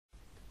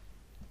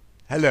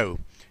Hello,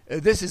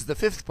 this is the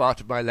fifth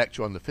part of my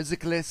lecture on the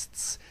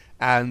physicalists,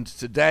 and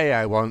today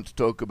I want to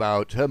talk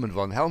about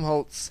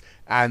Hermann-von-Helmholtz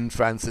and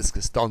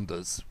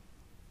Franciscus-Donders.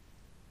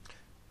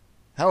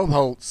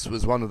 Helmholtz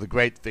was one of the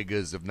great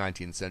figures of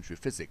 19th century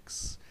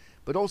physics,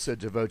 but also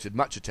devoted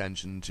much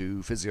attention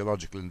to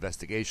physiological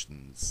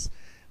investigations.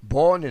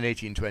 Born in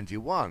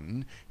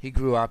 1821, he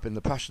grew up in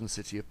the Prussian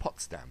city of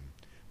Potsdam.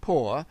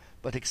 Poor,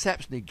 but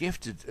exceptionally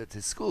gifted at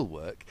his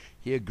schoolwork,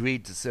 he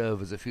agreed to serve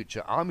as a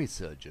future army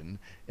surgeon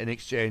in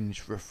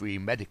exchange for a free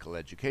medical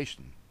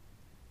education.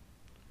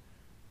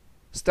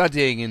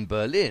 Studying in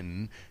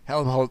Berlin,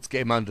 Helmholtz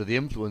came under the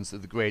influence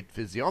of the great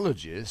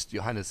physiologist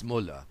Johannes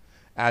Müller,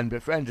 and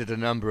befriended a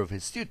number of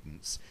his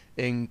students,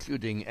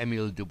 including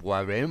Émile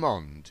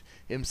Dubois-Reymond,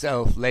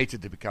 himself later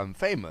to become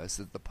famous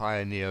as the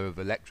pioneer of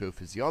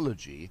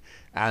electrophysiology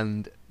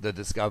and the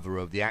discoverer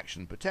of the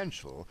action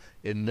potential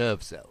in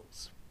nerve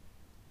cells.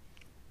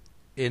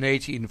 In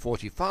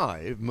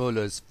 1845,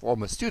 Müller's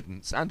former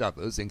students and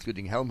others,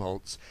 including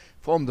Helmholtz,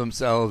 formed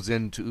themselves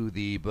into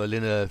the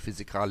Berliner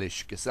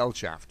Physikalische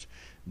Gesellschaft,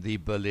 the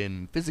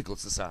Berlin Physical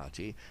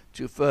Society,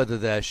 to further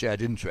their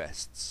shared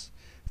interests.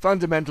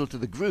 Fundamental to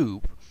the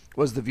group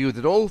was the view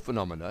that all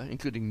phenomena,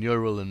 including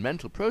neural and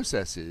mental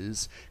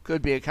processes,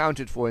 could be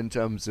accounted for in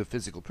terms of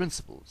physical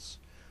principles.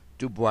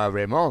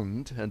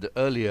 Dubois-Reymond had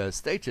earlier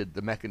stated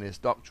the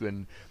mechanist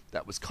doctrine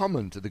that was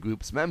common to the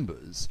group's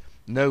members: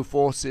 no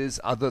forces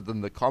other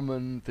than the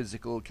common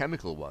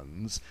physical-chemical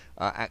ones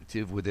are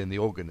active within the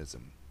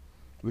organism.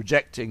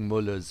 Rejecting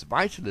Müller's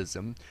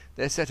vitalism,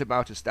 they set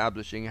about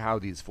establishing how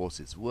these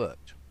forces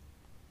worked.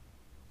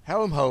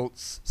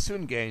 Helmholtz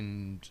soon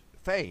gained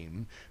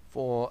fame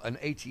for an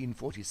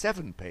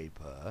 1847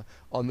 paper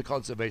on the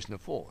conservation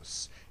of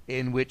force,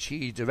 in which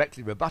he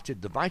directly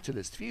rebutted the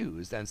vitalist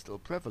views then still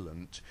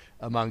prevalent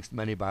amongst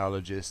many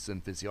biologists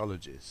and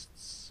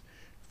physiologists.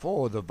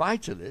 For the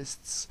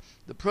vitalists,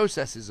 the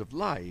processes of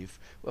life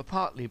were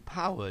partly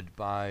powered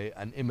by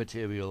an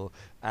immaterial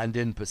and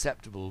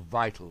imperceptible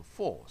vital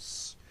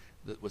force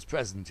that was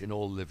present in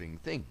all living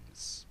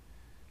things.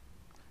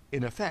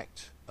 In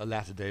effect, a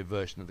latter-day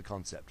version of the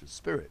concept of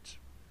spirit.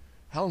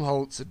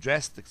 Helmholtz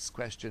addressed this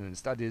question in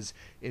studies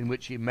in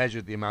which he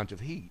measured the amount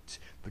of heat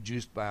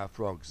produced by a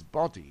frog's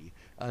body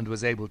and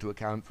was able to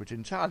account for it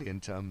entirely in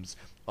terms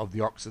of the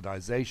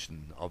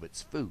oxidization of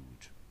its food.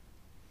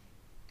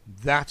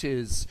 That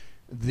is,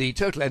 the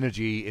total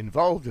energy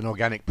involved in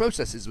organic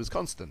processes was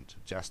constant,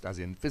 just as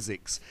in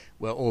physics,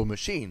 where all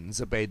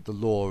machines obeyed the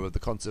law of the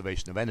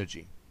conservation of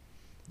energy.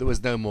 There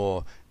was no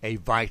more a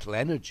vital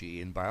energy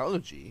in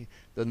biology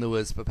than there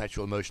was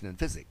perpetual motion in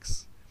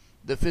physics.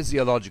 The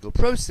physiological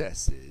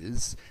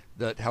processes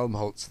that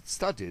Helmholtz had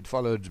studied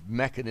followed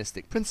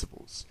mechanistic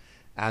principles,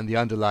 and the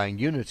underlying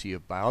unity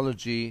of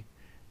biology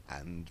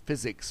and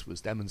physics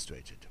was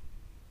demonstrated.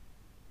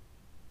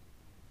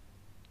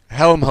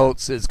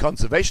 Helmholtz's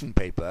conservation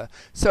paper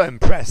so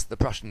impressed the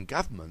Prussian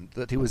government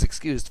that he was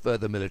excused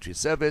further military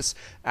service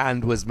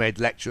and was made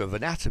lecturer of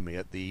anatomy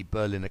at the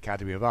Berlin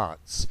Academy of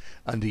Arts,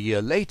 and a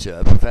year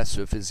later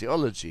professor of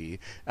physiology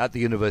at the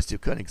University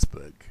of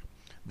Königsberg.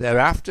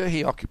 Thereafter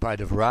he occupied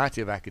a variety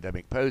of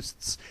academic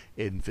posts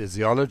in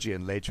physiology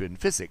and later in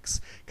physics,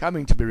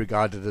 coming to be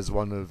regarded as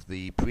one of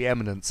the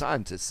preeminent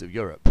scientists of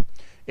Europe,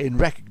 in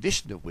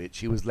recognition of which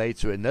he was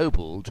later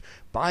ennobled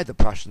by the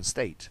Prussian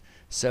state,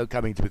 so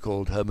coming to be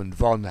called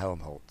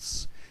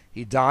Hermann-von-Helmholtz.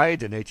 He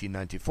died in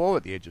 1894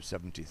 at the age of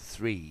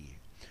 73.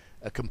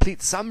 A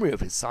complete summary of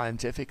his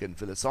scientific and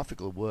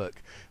philosophical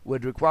work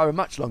would require a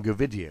much longer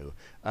video,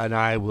 and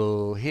I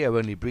will here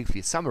only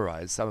briefly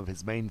summarize some of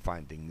his main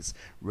findings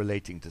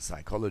relating to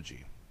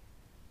psychology.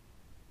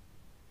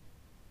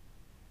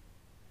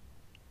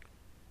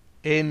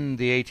 In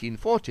the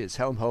 1840s,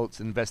 Helmholtz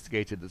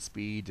investigated the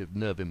speed of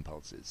nerve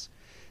impulses.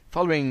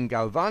 Following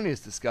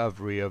Galvani's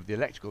discovery of the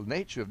electrical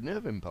nature of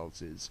nerve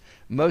impulses,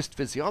 most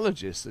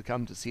physiologists had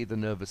come to see the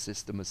nervous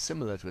system as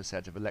similar to a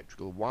set of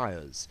electrical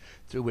wires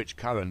through which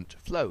current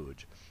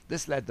flowed.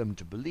 This led them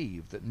to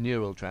believe that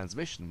neural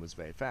transmission was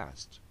very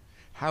fast.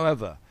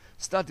 However,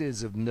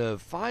 studies of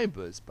nerve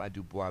fibers by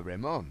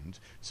Dubois-Reymond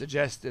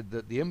suggested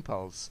that the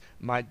impulse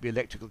might be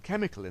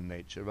electrical-chemical in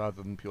nature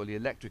rather than purely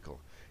electrical,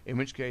 in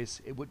which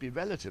case it would be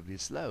relatively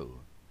slow.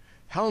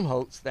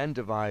 Helmholtz then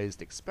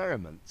devised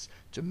experiments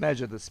to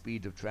measure the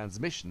speed of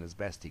transmission as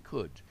best he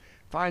could,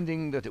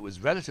 finding that it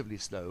was relatively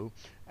slow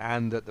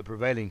and that the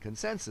prevailing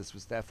consensus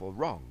was therefore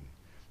wrong.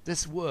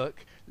 This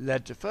work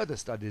led to further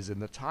studies in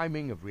the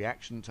timing of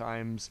reaction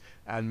times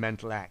and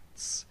mental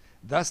acts,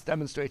 thus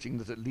demonstrating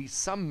that at least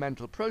some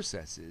mental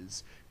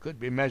processes could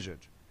be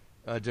measured,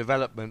 a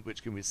development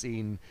which can be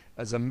seen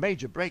as a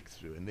major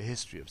breakthrough in the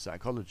history of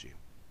psychology.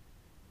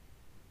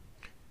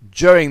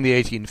 During the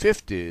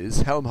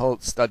 1850s,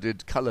 Helmholtz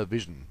studied color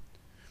vision.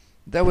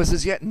 There was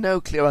as yet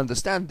no clear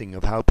understanding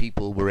of how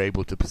people were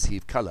able to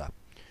perceive color.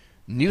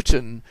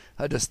 Newton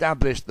had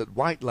established that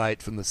white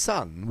light from the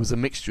sun was a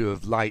mixture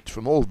of light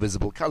from all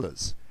visible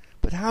colors,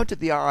 but how did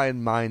the eye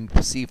and mind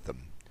perceive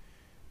them?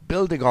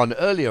 Building on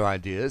earlier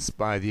ideas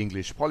by the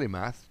English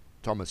polymath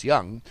Thomas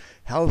Young,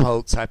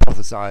 Helmholtz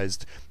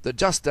hypothesized that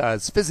just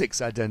as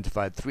physics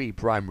identified three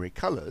primary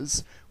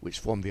colors, which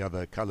form the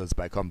other colors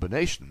by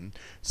combination,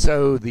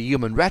 so the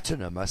human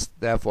retina must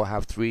therefore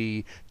have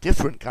three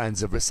different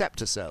kinds of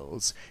receptor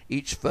cells,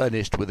 each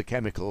furnished with a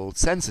chemical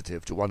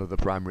sensitive to one of the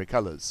primary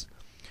colors.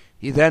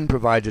 He then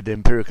provided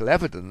empirical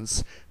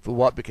evidence for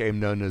what became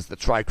known as the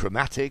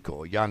trichromatic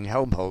or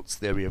Young-Helmholtz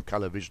theory of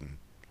color vision.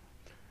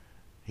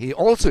 He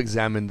also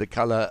examined the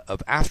color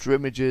of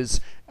afterimages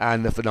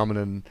and the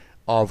phenomenon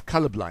of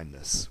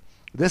colorblindness.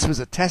 This was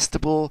a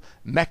testable,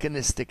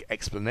 mechanistic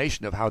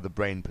explanation of how the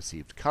brain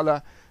perceived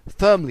color,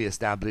 firmly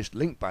established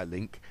link by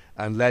link,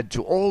 and led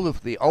to all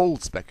of the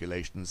old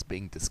speculations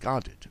being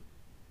discarded.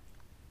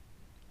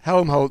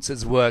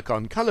 Helmholtz's work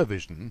on color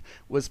vision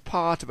was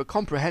part of a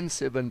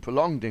comprehensive and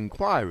prolonged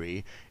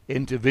inquiry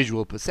into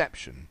visual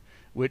perception,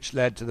 which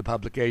led to the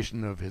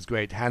publication of his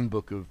great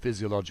Handbook of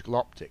Physiological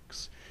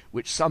Optics,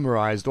 which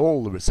summarized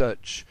all the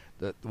research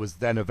that was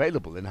then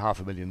available in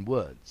 500,000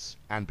 words,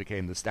 and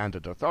became the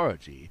standard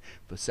authority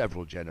for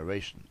several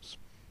generations.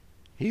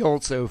 He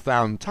also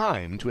found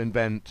time to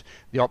invent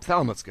the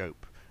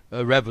ophthalmoscope,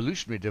 a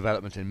revolutionary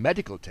development in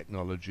medical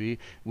technology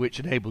which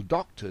enabled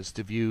doctors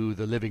to view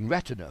the living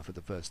retina for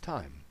the first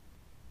time.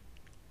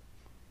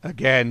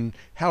 Again,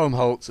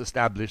 Helmholtz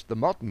established the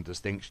modern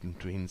distinction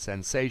between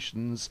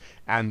sensations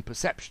and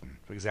perception,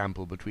 for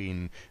example,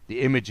 between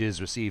the images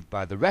received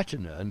by the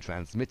retina and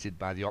transmitted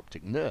by the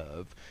optic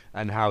nerve,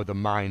 and how the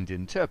mind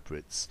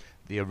interprets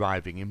the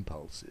arriving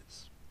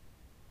impulses.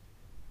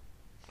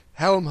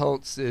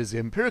 Helmholtz's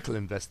empirical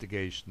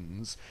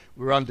investigations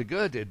were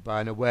undergirded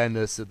by an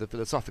awareness of the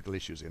philosophical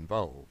issues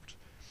involved.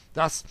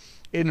 Thus,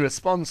 in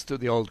response to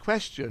the old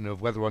question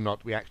of whether or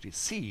not we actually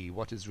see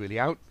what is really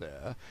out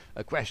there,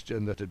 a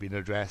question that had been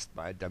addressed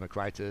by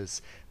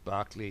Democritus,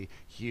 Berkeley,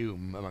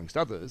 Hume, amongst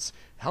others,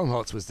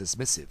 Helmholtz was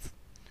dismissive.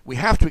 We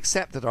have to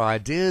accept that our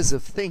ideas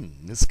of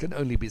things can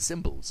only be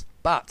symbols,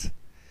 but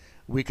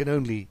we can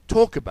only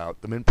talk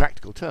about them in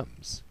practical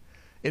terms.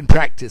 In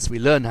practice, we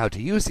learn how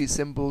to use these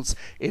symbols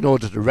in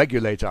order to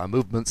regulate our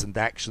movements and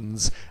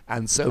actions,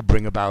 and so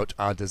bring about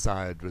our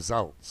desired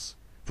results.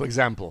 For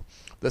example,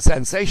 the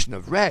sensation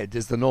of red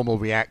is the normal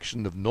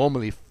reaction of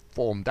normally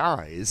formed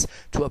eyes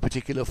to a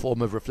particular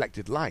form of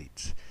reflected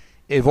light.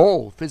 If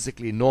all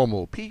physically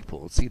normal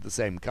people see the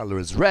same color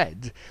as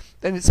red,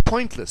 then it's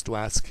pointless to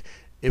ask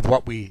if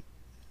what we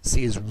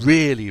see is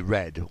really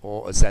red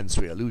or a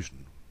sensory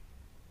illusion.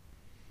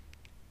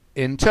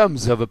 In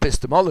terms of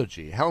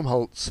epistemology,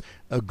 Helmholtz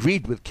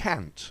agreed with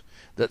Kant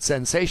that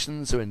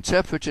sensations are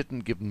interpreted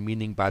and given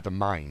meaning by the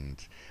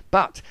mind,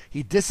 but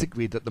he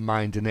disagreed that the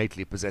mind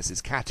innately possesses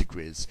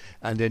categories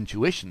and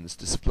intuitions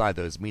to supply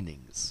those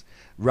meanings.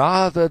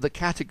 Rather, the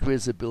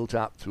categories are built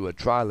up through a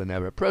trial and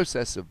error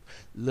process of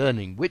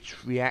learning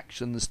which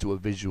reactions to a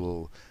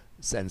visual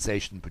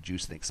sensation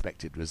produce an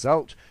expected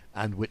result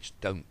and which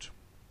don't.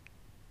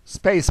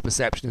 Space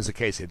perception is a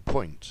case in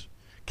point.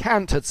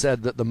 Kant had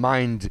said that the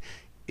mind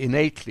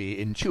innately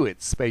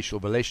intuits spatial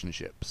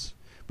relationships,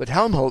 but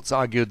Helmholtz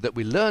argued that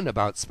we learn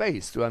about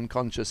space through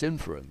unconscious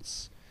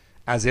inference.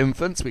 As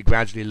infants, we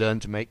gradually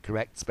learn to make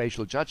correct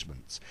spatial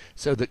judgments,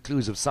 so that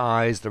clues of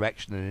size,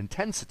 direction, and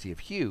intensity of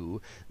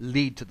hue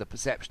lead to the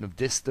perception of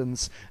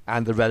distance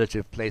and the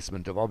relative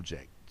placement of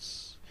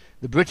objects.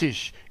 The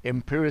British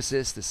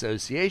empiricist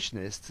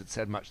associationists had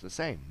said much the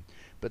same,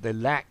 but they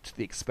lacked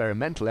the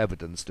experimental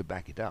evidence to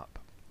back it up.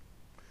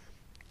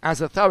 As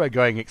a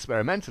thoroughgoing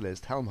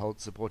experimentalist,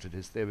 Helmholtz supported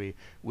his theory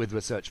with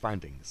research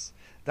findings.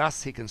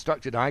 Thus, he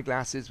constructed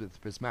eyeglasses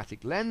with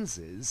prismatic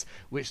lenses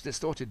which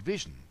distorted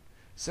vision,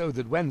 so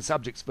that when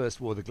subjects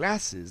first wore the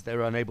glasses, they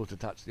were unable to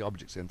touch the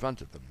objects in front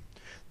of them.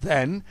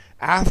 Then,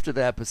 after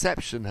their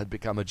perception had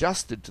become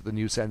adjusted to the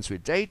new sensory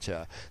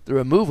data, the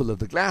removal of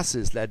the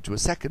glasses led to a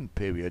second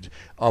period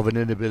of an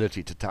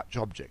inability to touch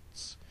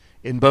objects.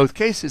 In both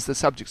cases, the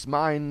subjects'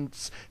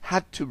 minds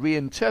had to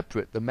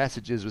reinterpret the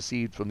messages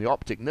received from the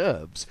optic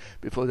nerves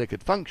before they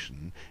could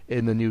function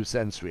in the new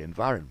sensory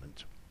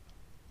environment.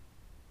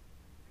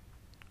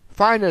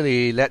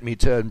 Finally, let me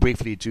turn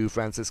briefly to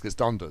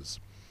Franciscus-Donders.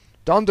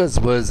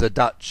 Donders was a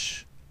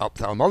Dutch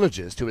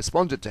ophthalmologist who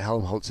responded to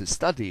Helmholtz's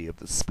study of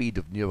the speed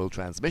of neural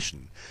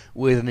transmission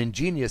with an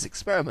ingenious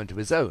experiment of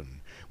his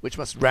own, which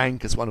must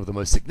rank as one of the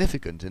most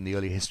significant in the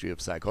early history of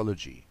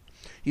psychology.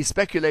 He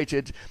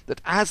speculated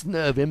that as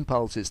nerve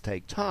impulses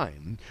take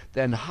time,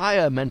 then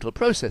higher mental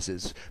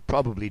processes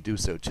probably do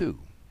so too.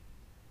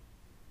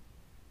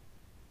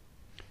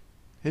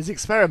 His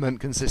experiment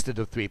consisted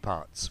of three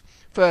parts.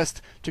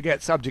 First, to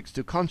get subjects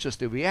to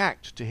consciously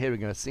react to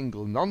hearing a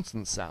single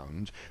nonsense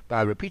sound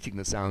by repeating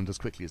the sound as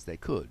quickly as they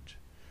could.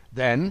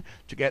 Then,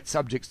 to get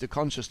subjects to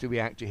consciously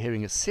react to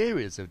hearing a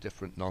series of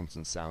different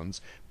nonsense sounds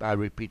by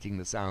repeating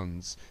the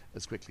sounds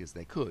as quickly as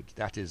they could,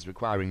 that is,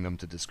 requiring them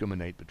to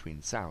discriminate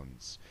between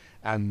sounds.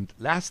 And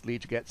lastly,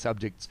 to get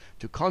subjects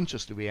to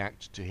consciously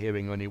react to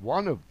hearing only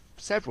one of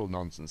several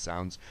nonsense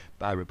sounds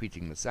by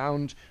repeating the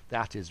sound,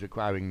 that is,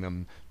 requiring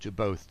them to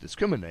both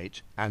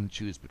discriminate and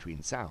choose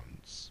between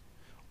sounds.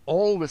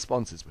 All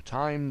responses were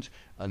timed,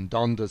 and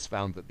Donders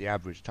found that the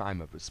average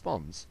time of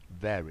response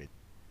varied.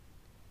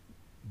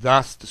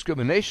 Thus,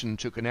 discrimination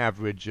took an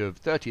average of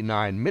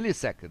 39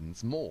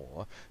 milliseconds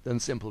more than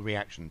simple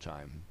reaction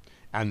time,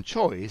 and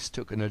choice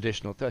took an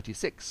additional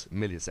 36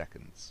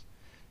 milliseconds.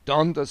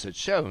 Donders had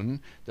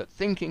shown that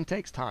thinking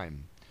takes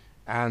time,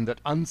 and that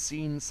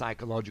unseen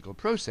psychological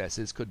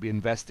processes could be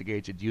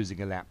investigated using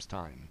elapsed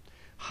time.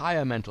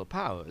 Higher mental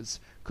powers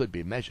could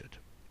be measured.